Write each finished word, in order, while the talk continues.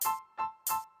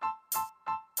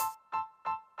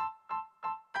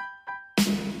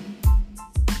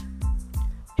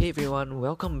everyone,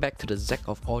 welcome back to the Zack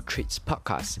of All Trades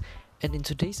podcast. And in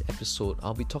today's episode,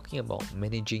 I'll be talking about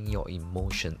managing your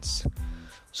emotions.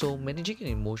 So, managing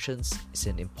your emotions is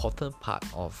an important part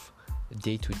of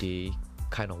day to day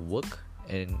kind of work,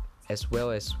 and as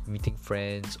well as meeting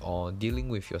friends or dealing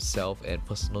with yourself and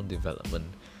personal development.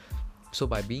 So,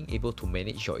 by being able to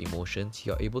manage your emotions,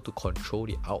 you're able to control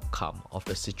the outcome of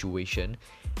the situation.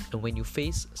 And when you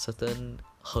face certain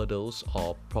hurdles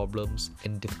or problems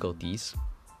and difficulties,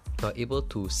 you're able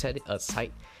to set it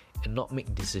aside and not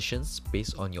make decisions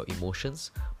based on your emotions,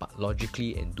 but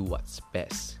logically and do what's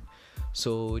best.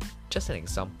 So just an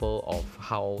example of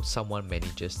how someone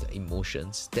manages the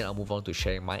emotions, then I'll move on to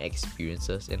sharing my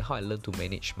experiences and how I learned to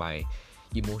manage my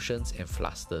emotions and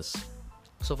flusters.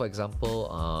 So for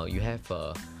example, you have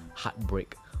a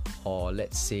heartbreak, or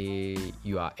let's say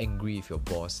you are angry with your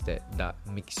boss that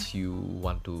makes you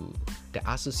that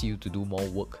asks you to do more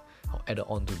work or add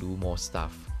on to do more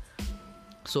stuff.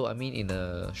 So in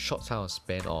a short time of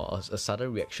span, or a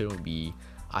sudden reaction would be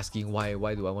asking why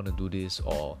do I want to do this,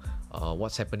 or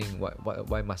what's happening,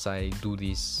 why must I do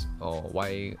this, or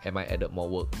why am I added more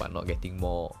work but not getting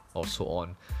more, or so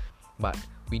on. But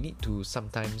we need to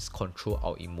sometimes control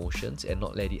our emotions and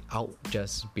not let it out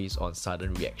just based on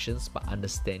sudden reactions, but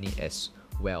understanding as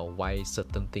well why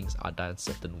certain things are done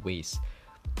certain ways.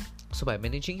 So by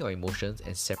managing your emotions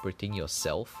and separating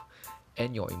yourself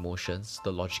and your emotions,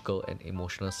 the logical and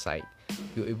emotional side,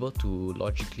 you're able to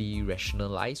logically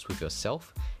rationalize with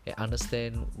yourself and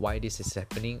understand why this is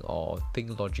happening, or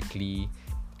think logically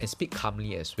and speak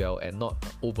calmly as well, and not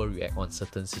overreact on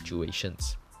certain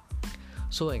situations.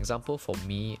 So an example for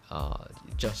me,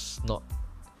 just not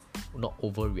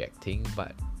overreacting,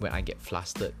 but when I get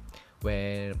flustered.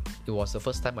 When it was the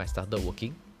first time I started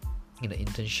working in an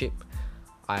internship,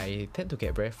 I tend to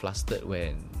get very flustered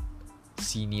when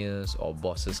seniors or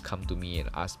bosses come to me and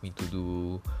ask me to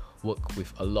do work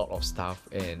with a lot of stuff,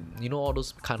 and all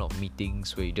those kind of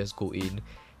meetings where you just go in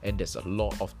and there's a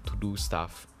lot of to-do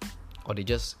stuff, or they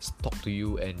just talk to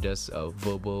you and just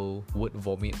verbal word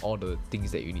vomit all the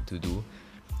things that you need to do.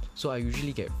 So I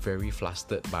usually get very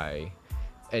flustered by,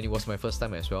 and it was my first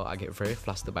time as well, I get very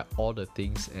flustered by all the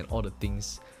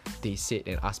things they said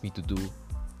and asked me to do,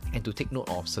 and to take note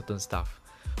of certain stuff.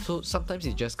 So sometimes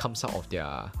it just comes out of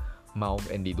their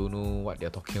mouth and they don't know what they're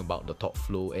talking about, the thought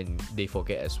flow, and they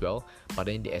forget as well, but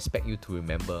then they expect you to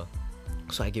remember.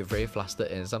 So I get very flustered,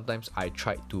 and sometimes I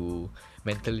try to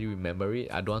mentally remember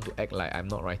it. I don't want to act like I'm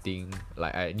not writing,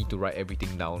 like I need to write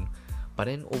everything down. But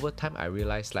then over time I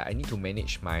realized I need to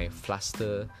manage my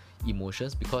fluster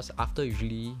emotions, because after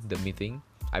usually the meeting,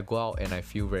 I go out and I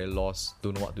feel very lost,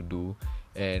 don't know what to do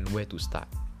and where to start.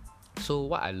 So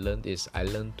what I learned is I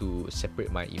learned to separate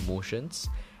my emotions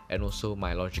and also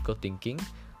my logical thinking.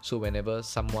 So whenever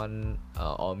someone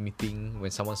or meeting, when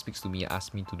someone speaks to me and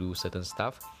asks me to do certain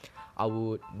stuff, I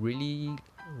would really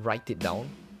write it down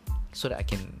so that I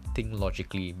can think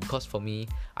logically, because for me,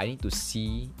 I need to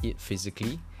see it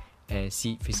physically and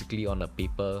see it physically on a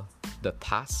paper, the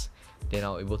task. Then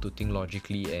I'll be able to think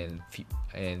logically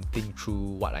and think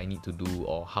through what I need to do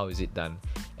or how is it done.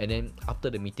 And then after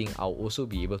the meeting, I'll also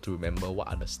be able to remember what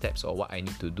are the steps or what I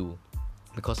need to do,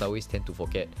 because I always tend to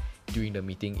forget during the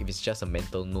meeting if it's just a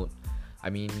mental note.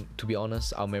 To be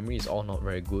honest, our memory is all not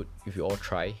very good. If you all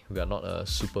try, we are not a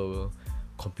super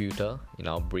computer in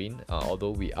our brain,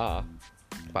 although we are,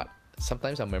 but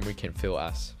sometimes our memory can fail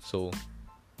us. So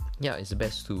yeah, it's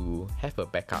best to have a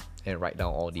backup and write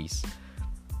down all these.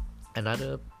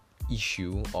 Another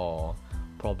issue or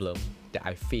problem that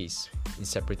I face in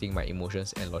separating my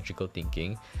emotions and logical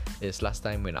thinking is last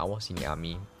time when I was in the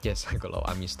army. Yes, I got a lot of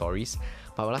army stories,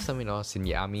 but last time when I was in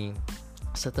the army,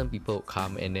 certain people would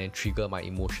come and then trigger my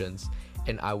emotions,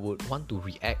 and I would want to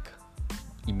react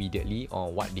immediately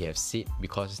on what they have said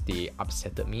because they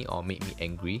upsetted me or made me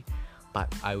angry,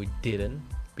 but I didn't,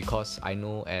 because I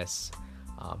know as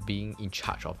being in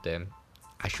charge of them,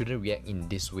 I shouldn't react in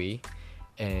this way.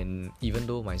 And even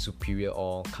though my superior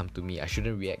all come to me, I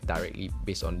shouldn't react directly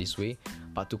based on this way,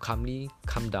 but to calmly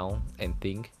come down and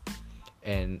think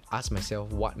and ask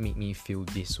myself what made me feel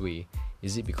this way.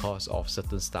 Is it because of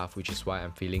certain stuff, which is why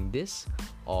I'm feeling this?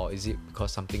 Or is it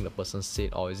because something the person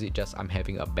said? Or is it just I'm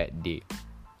having a bad day?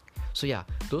 So yeah,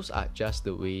 those are just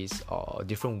the ways or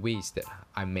different ways that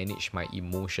I manage my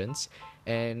emotions.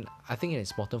 And I think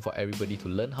it's important for everybody to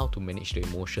learn how to manage their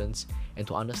emotions and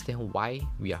to understand why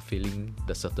we are feeling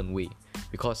the certain way,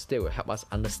 because they will help us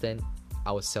understand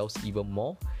ourselves even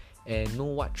more and know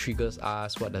what triggers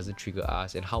us, what doesn't trigger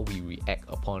us, and how we react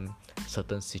upon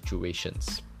certain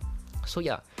situations. So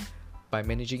yeah, by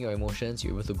managing your emotions,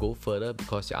 you're able to go further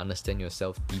because you understand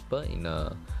yourself deeper in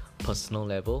a personal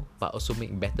level, but also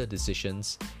make better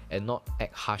decisions and not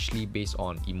act harshly based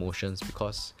on emotions,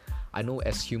 because I know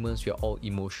as humans we are all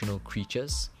emotional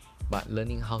creatures, but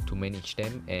learning how to manage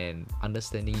them and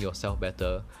understanding yourself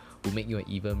better will make you an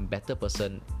even better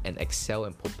person and excel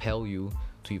and propel you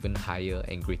to even higher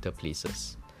and greater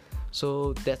places.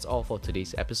 So that's all for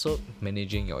today's episode,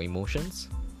 managing your emotions,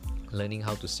 learning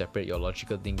how to separate your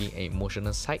logical thinking and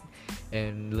emotional side,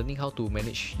 and learning how to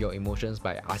manage your emotions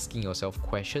by asking yourself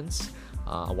questions.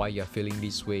 Why you're feeling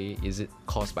this way? Is it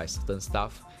caused by certain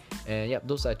stuff? And yep,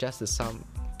 those are just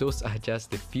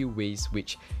the few ways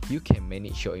which you can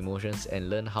manage your emotions and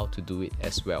learn how to do it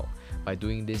as well. By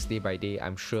doing this day by day,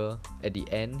 I'm sure at the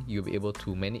end you'll be able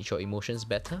to manage your emotions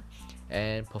better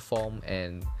and perform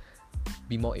and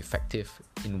be more effective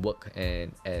in work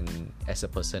and as a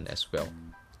person as well.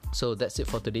 So that's it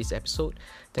for today's episode.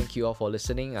 Thank you all for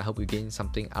listening. I hope you gained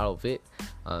something out of it.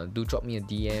 Do drop me a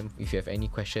DM if you have any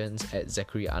questions at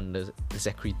zachary.chia,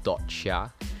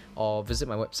 or visit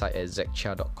my website at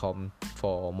zachchia.com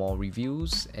for more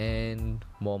reviews and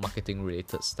more marketing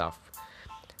related stuff.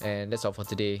 And that's all for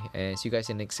today, and see you guys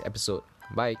in the next episode.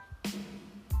 Bye.